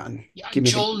me the gun. Yeah,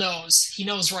 Joel knows. He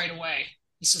knows right away.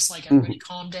 He's just like, everybody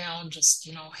calm down, just,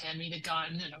 hand me the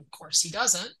gun. And of course he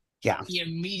doesn't. Yeah. He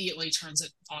immediately turns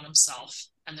it on himself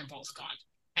and they're both gone.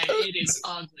 And it is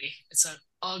ugly. It's an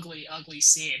ugly, ugly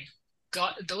scene.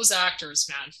 God, those actors,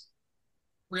 man,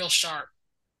 real sharp.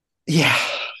 Yeah.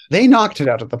 They knocked it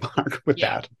out of the park with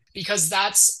that. Because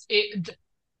that's it.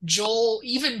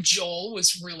 Even Joel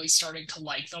was really starting to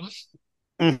like them.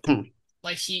 Mm-hmm.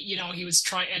 Like he was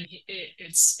trying, and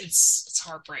it's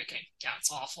heartbreaking. Yeah,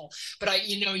 it's awful. But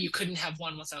you couldn't have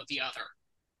one without the other.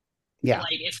 Yeah.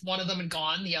 Like if one of them had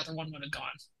gone, the other one would have gone.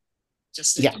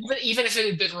 Even if it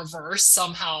had been reversed,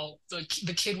 somehow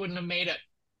the kid wouldn't have made it.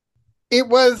 It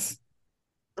was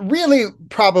really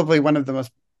probably one of the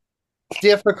most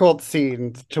difficult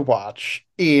scenes to watch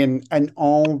in an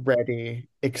already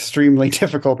extremely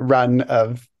difficult run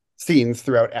of scenes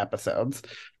throughout episodes.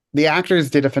 The actors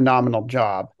did a phenomenal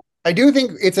job. I do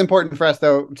think it's important for us,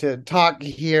 though, to talk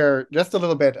here just a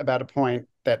little bit about a point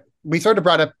that we sort of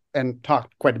brought up and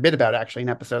talked quite a bit about, actually, in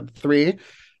episode 3,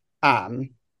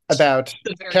 about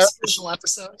the very special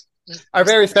episode. Our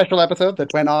very special episode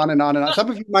that went on and on and on. Some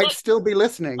of you might still be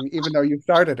listening, even though you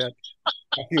started it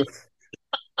a few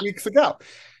weeks ago.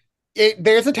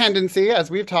 There's a tendency,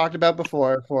 as we've talked about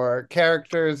before, for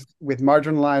characters with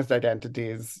marginalized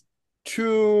identities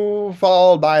to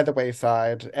fall by the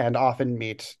wayside and often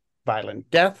meet violent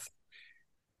death.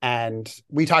 And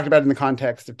we talked about it in the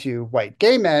context of 2 white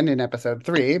gay men in episode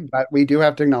 3, but we do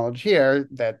have to acknowledge here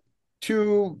that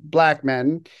 2 black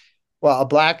men, well,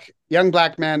 a young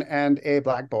black man and a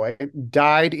black boy,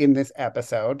 died in this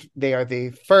episode. They are the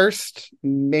first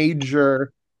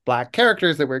major black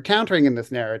characters that we're encountering in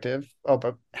this narrative,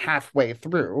 about halfway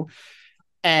through.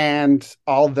 And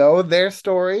although their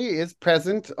story is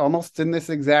present almost in this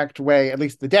exact way, at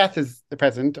least the death is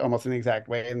present almost in the exact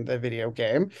way in the video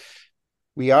game,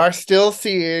 we are still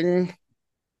seeing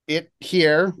it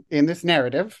here in this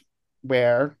narrative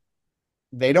where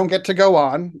they don't get to go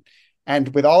on.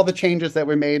 And with all the changes that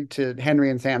were made to Henry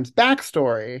and Sam's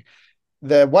backstory,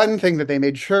 the one thing that they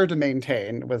made sure to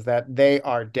maintain was that they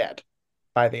are dead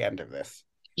by the end of this.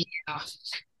 Yeah.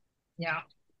 Yeah.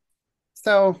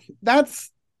 So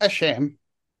that's a shame.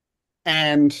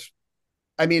 And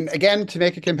I mean, again, to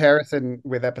make a comparison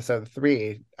with episode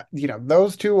 3,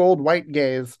 those 2 old white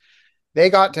gays, they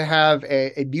got to have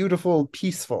a beautiful,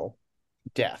 peaceful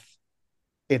death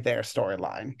in their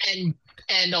storyline.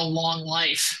 And a long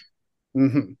life.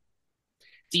 Mm-hmm.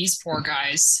 These poor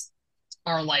guys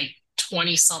are like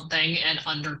 20-something and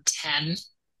under 10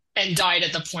 and died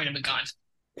at the point of a gun.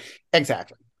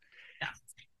 Exactly. Yeah.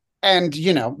 And,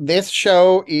 this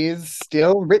show is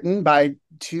still written by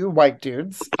 2 white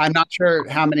dudes. I'm not sure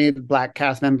how many black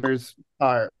cast members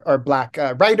or black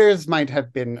writers might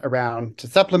have been around to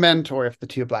supplement, or if the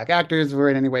 2 black actors were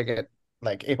in any way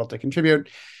able to contribute.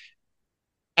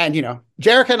 And,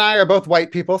 Jerica and I are both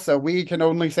white people, so we can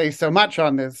only say so much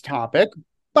on this topic.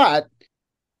 But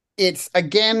it's,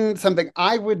 again, something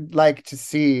I would like to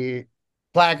see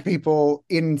black people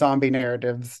in zombie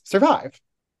narratives survive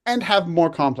and have more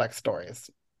complex stories.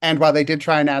 And while they did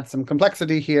try and add some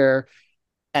complexity here,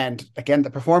 and again,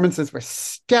 the performances were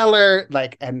stellar,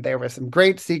 and there were some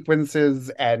great sequences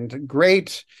and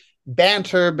great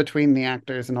banter between the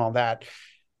actors and all that.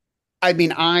 I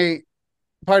mean, I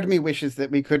part of me wishes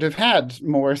that we could have had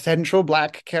more central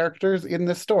Black characters in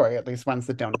the story, at least ones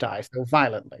that don't die so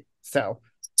violently. So,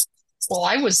 Well,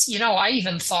 I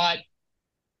even thought,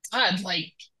 God,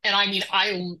 like, and I mean,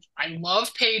 I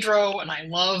love Pedro and I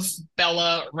love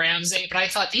Bella Ramsey, but I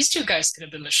thought these two guys could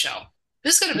have been the show.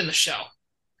 This could have been the show.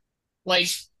 Like,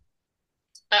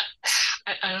 I,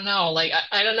 I don't know. Like,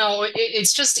 I don't know.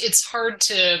 It's just it's hard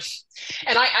to,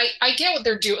 and I get what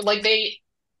they're doing. Like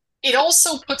it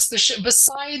also puts the show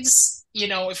besides,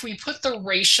 if we put the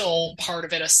racial part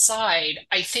of it aside,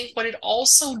 I think what it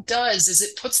also does is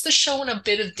it puts the show in a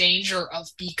bit of danger of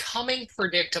becoming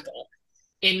predictable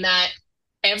in that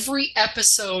every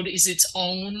episode is its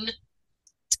own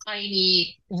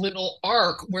tiny little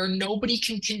arc where nobody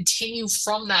can continue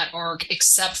from that arc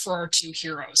except for our two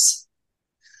heroes.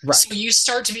 right. So you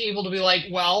start to be able to be like,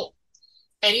 well,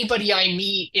 anybody I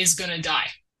meet is going to die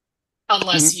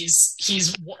unless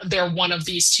they're one of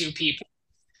these two people.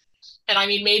 And I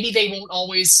mean, maybe they won't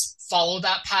always follow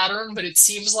that pattern, but it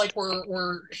seems like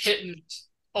we're hitting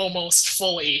almost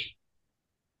fully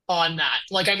on that.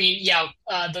 Like, I mean, yeah,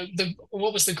 the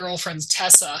what was the girlfriend's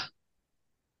Tessa?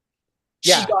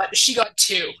 Yeah. She got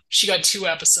two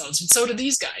episodes, and so did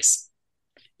these guys.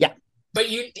 Yeah. But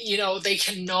they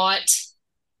cannot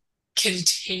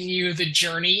continue the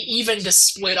journey, even to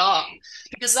split up.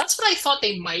 Because that's what I thought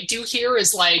they might do here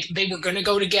is like they were going to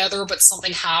go together, but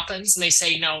something happens and they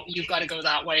say, no, you've got to go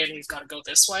that way and we've got to go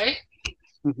this way.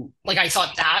 Mm-hmm. Like I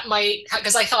thought that might,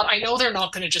 because I know they're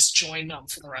not going to just join them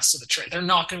for the rest of the trip. They're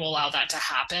not going to allow that to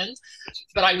happen.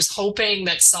 But I was hoping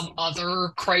that some other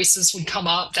crisis would come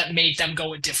up that made them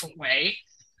go a different way.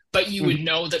 But you would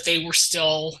know that they were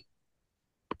still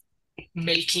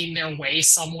making their way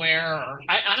somewhere, or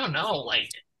I don't know, like.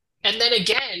 And then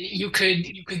again, you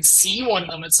could see one of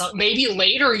them at some. Maybe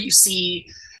later you see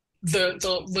the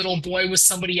little boy with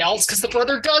somebody else because the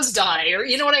brother does die, or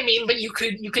you know what I mean. But you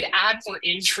could add more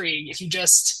intrigue if you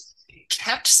just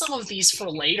kept some of these for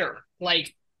later,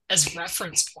 like as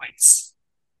reference points.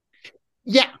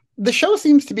 Yeah, the show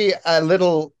seems to be a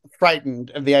little frightened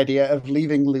of the idea of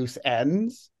leaving loose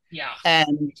ends. Yeah,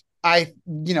 and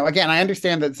again, I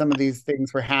understand that some of these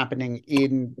things were happening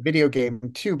in the video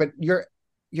game too, but you're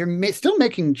still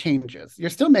making changes. You're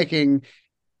still making,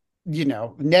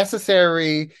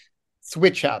 necessary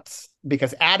switch ups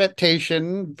because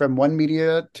adaptation from one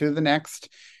media to the next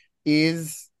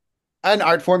is an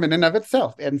art form in and of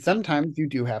itself. And sometimes you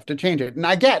do have to change it. And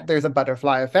I get there's a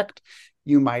butterfly effect.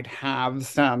 You might have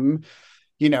some,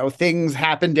 things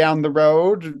happen down the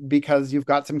road because you've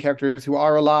got some characters who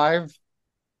are alive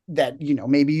that,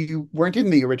 maybe you weren't in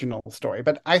the original story.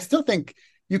 But I still think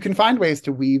you can find ways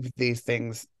to weave these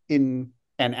things in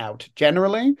and out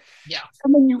generally. Yeah.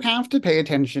 And then you have to pay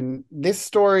attention. This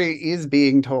story is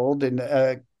being told in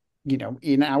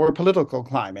in our political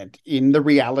climate, in the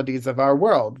realities of our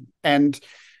world. And,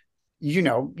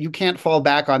 you can't fall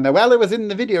back on it was in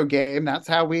the video game. That's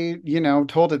how we,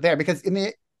 told it there. Because in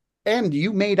the end,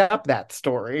 you made up that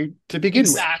story to begin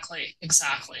with.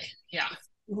 Exactly. Yeah.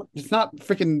 It's not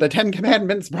freaking the 10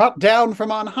 Commandments brought down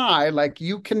from on high. Like,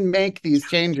 you can make these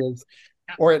changes,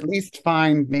 or at least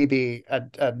find maybe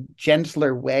a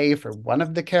gentler way for one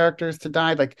of the characters to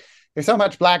die. Like, there's so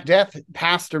much Black Death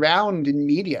passed around in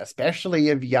media, especially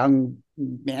of young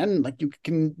men. Like, you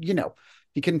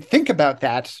can think about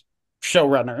that,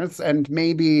 showrunners, and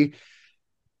maybe,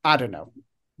 I don't know,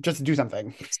 just do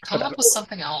something. Come up with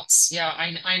something else. Yeah,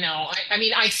 I know. I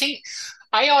mean,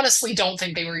 I honestly don't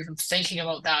think they were even thinking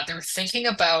about that. They're thinking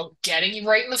about getting you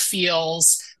right in the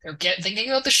feels. They're thinking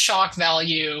about the shock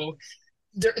value.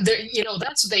 They're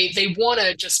that's what they want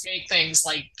to just make things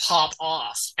like pop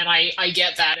off. And I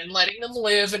get that. And letting them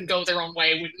live and go their own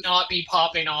way would not be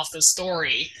popping off the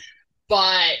story.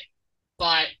 But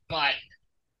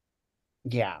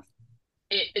yeah,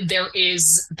 there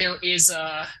is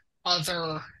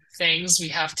other things we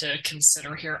have to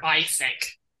consider here, I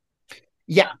think.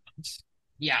 Yeah.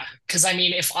 Yeah, because I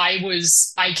mean, if I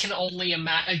can only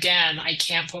imagine, again, I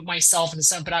can't put myself in the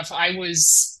sense, but if I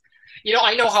was,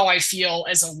 I know how I feel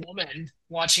as a woman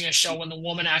watching a show when the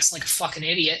woman acts like a fucking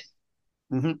idiot.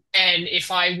 Mm-hmm. And if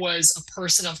I was a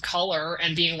person of color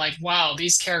and being like, wow,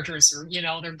 these characters are,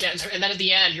 they're getting, and then at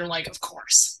the end, you're like, of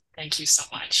course, thank you so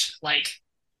much. Like,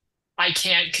 I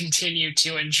can't continue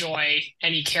to enjoy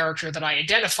any character that I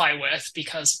identify with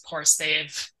because, of course,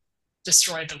 they've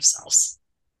destroyed themselves.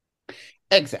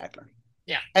 Exactly.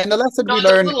 Yeah. And the lesson we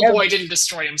learned. The little boy didn't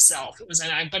destroy himself. It was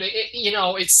but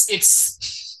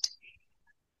it's.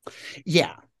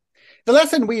 Yeah. The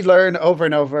lesson we learn over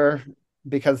and over,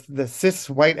 because the cis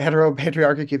white hetero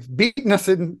patriarchy keeps beating us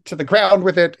into the ground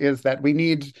with it, is that we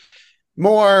need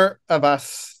more of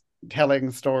us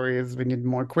telling stories. We need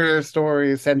more queer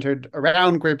stories centered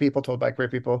around queer people, told by queer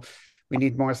people. We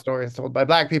need more stories told by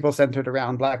Black people, centered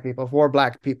around Black people, for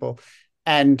Black people.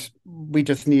 And we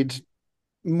just need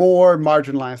more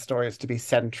marginalized stories to be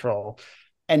central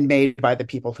and made by the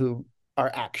people who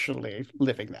are actually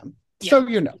living them. Yeah. So,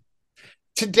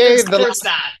 today there's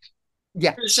that.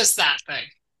 Yeah. There's just that thing.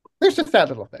 There's just that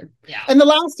little thing. Yeah. And The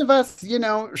Last of Us,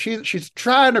 she's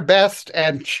trying her best,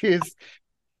 and she's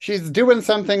doing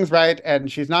some things right,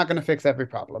 and she's not going to fix every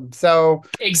problem. So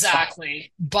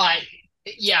exactly. But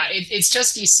yeah, it's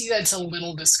just, you see that it's a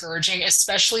little discouraging,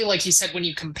 especially like you said, when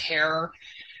you compare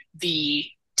the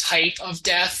type of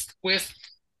death with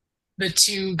the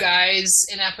two guys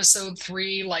in episode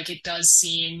 3. Like, it does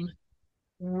seem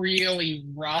really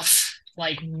rough,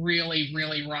 like really,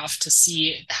 really rough to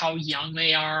see how young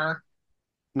they are.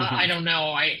 mm-hmm. I don't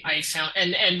know. I found,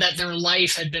 and that their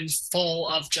life had been full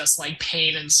of just like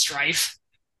pain and strife.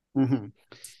 Mm-hmm.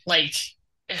 Like,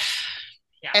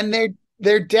 yeah. And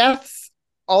their deaths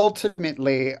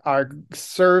ultimately are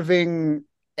serving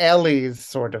Ellie's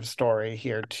sort of story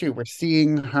here too. We're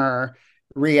seeing her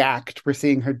react. We're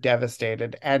seeing her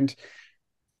devastated. And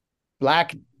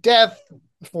Black death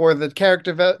for the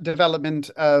character development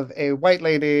of a white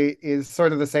lady is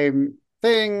sort of the same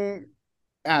thing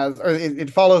or it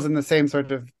follows in the same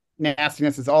sort of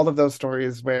nastiness as all of those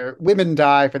stories where women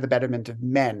die for the betterment of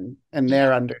men and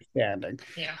their understanding.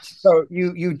 Yeah. So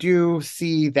you do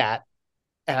see that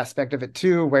aspect of it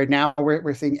too, where now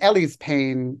we're seeing Ellie's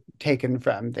pain taken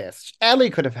from this.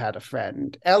 Ellie could have had a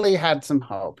friend. Ellie had some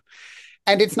hope.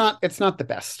 And it's not the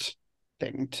best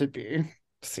thing to be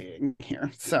seeing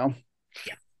here. So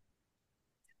yeah.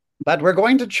 But we're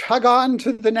going to chug on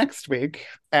to the next week.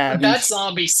 And that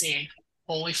zombie scene.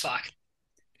 Holy fuck.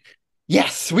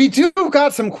 Yes, we do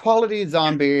got some quality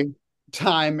zombie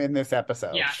time in this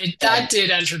episode. Yeah, that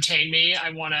did entertain me.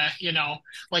 I want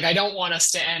to, I don't want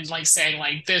us to end like saying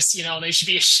like this, they should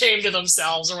be ashamed of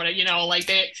themselves or whatever, like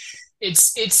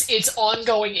it's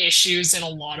ongoing issues in a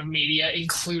lot of media,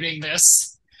 including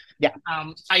this. Yeah.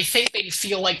 I think they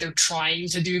feel like they're trying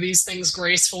to do these things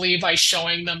gracefully by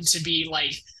showing them to be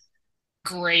like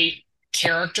great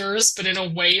characters, but in a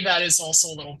way that is also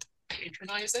a little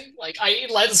patronizing.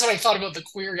 That's what I thought about the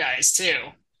queer guys too.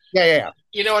 Yeah.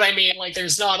 You know what I mean? Like,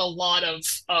 there's not a lot of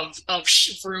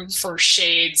room for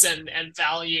shades and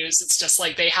values. It's just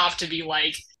like they have to be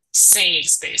like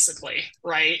saints, basically,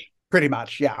 right? Pretty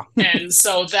much, yeah. And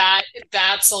so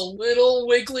that's a little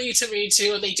wiggly to me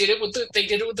too. And they did it with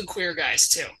the queer guys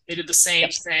too. They did the same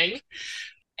thing.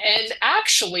 And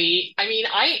actually, I mean,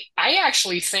 I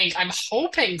actually think, I'm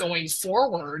hoping going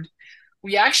forward,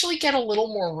 we actually get a little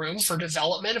more room for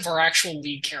development of our actual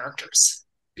lead characters,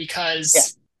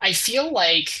 because I feel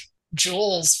like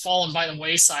Joel's fallen by the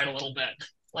wayside a little bit.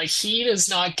 Like, he does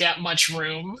not get much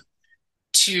room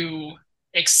to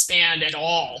expand at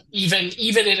all, even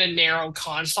in a narrow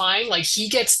confine. Like, he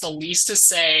gets the least to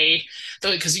say,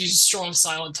 because he's a strong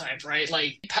silent type, right?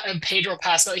 Like, Pedro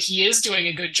Pascal, he is doing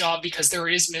a good job because there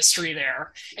is mystery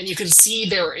there, and you can see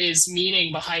there is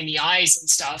meaning behind the eyes and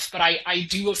stuff. But I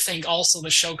do think also the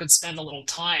show could spend a little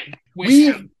time with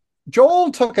him.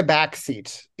 Joel took a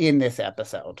backseat in this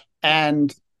episode,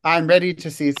 and I'm ready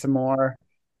to see some more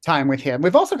time with him.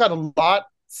 We've also got a lot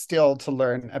still to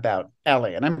learn about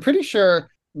Ellie, and I'm pretty sure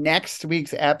next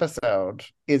week's episode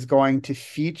is going to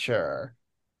feature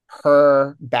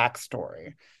her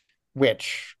backstory,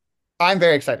 which I'm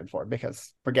very excited for,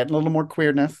 because we're getting a little more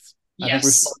queerness. Yes. I think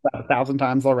we've spoken about 1,000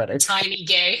 times already. Tiny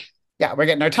gay. Yeah, we're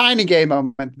getting our tiny gay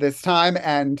moment this time,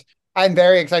 and I'm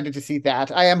very excited to see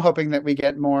that. I am hoping that we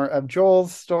get more of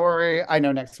Joel's story. I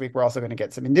know next week we're also going to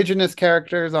get some Indigenous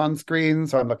characters on screen,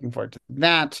 so I'm looking forward to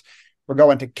that. We're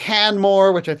going to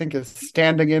Canmore, which I think is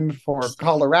standing in for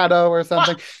Colorado or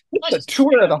something. It's a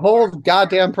tour of the whole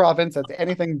goddamn province that's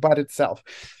anything but itself.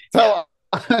 So,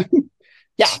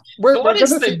 yeah. What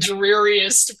is the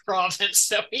dreariest province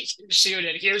that we can shoot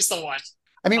in? Here's the one.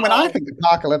 I mean, when I think of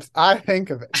apocalypse, I think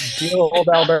of dear old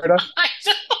Alberta. I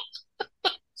know.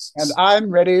 And I'm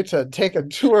ready to take a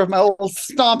tour of my old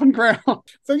stomping ground.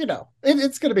 So,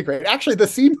 it's going to be great. Actually, the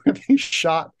scene where they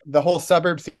shot the whole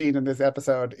suburb scene in this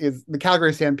episode is the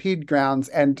Calgary Stampede grounds.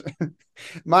 And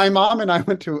my mom and I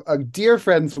went to a dear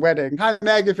friend's wedding. Hi,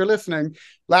 Meg, if you're listening,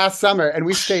 last summer. And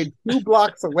we stayed 2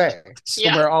 blocks away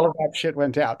from where all of that shit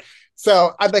went down.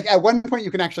 So I'm like, at one point,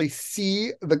 you can actually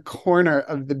see the corner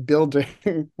of the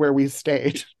building where we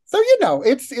stayed. So,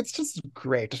 it's just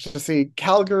great to see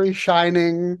Calgary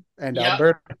shining and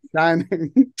Alberta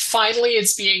shining. Finally,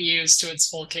 it's being used to its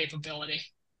full capability.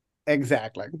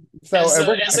 Exactly. So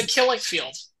as a killing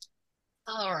field.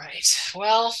 All right.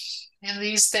 Well, and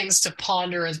these things to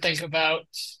ponder and think about.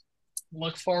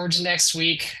 Look forward to next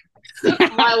week.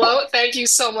 Milo, thank you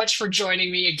so much for joining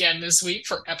me again this week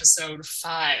for episode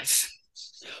 5.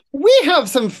 We have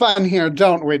some fun here,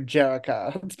 don't we,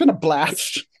 Jerica? It's been a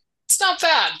blast. It's not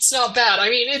bad. It's not bad. I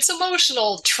mean, it's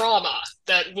emotional trauma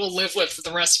that we'll live with for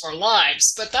the rest of our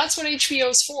lives, but that's what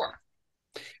HBO's for.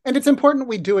 And it's important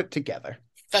we do it together.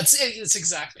 It's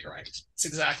exactly right. It's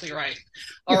exactly right.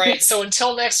 All right. So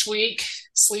until next week,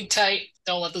 sleep tight.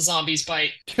 Don't let the zombies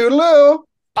bite. Toodaloo.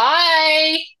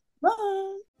 Bye.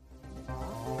 Bye.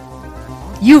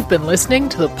 You've been listening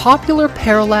to the Popular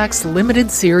Parallax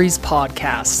Limited Series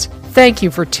podcast. Thank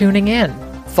you for tuning in.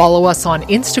 Follow us on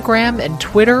Instagram and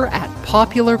Twitter at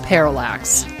Popular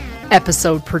Parallax.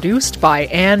 Episode produced by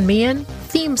Ann Meehan.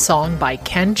 Theme song by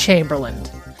Ken Chamberlain.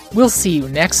 We'll see you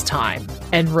next time.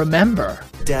 And remember,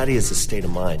 Daddy is a state of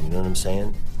mind, you know what I'm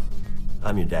saying?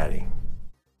 I'm your daddy.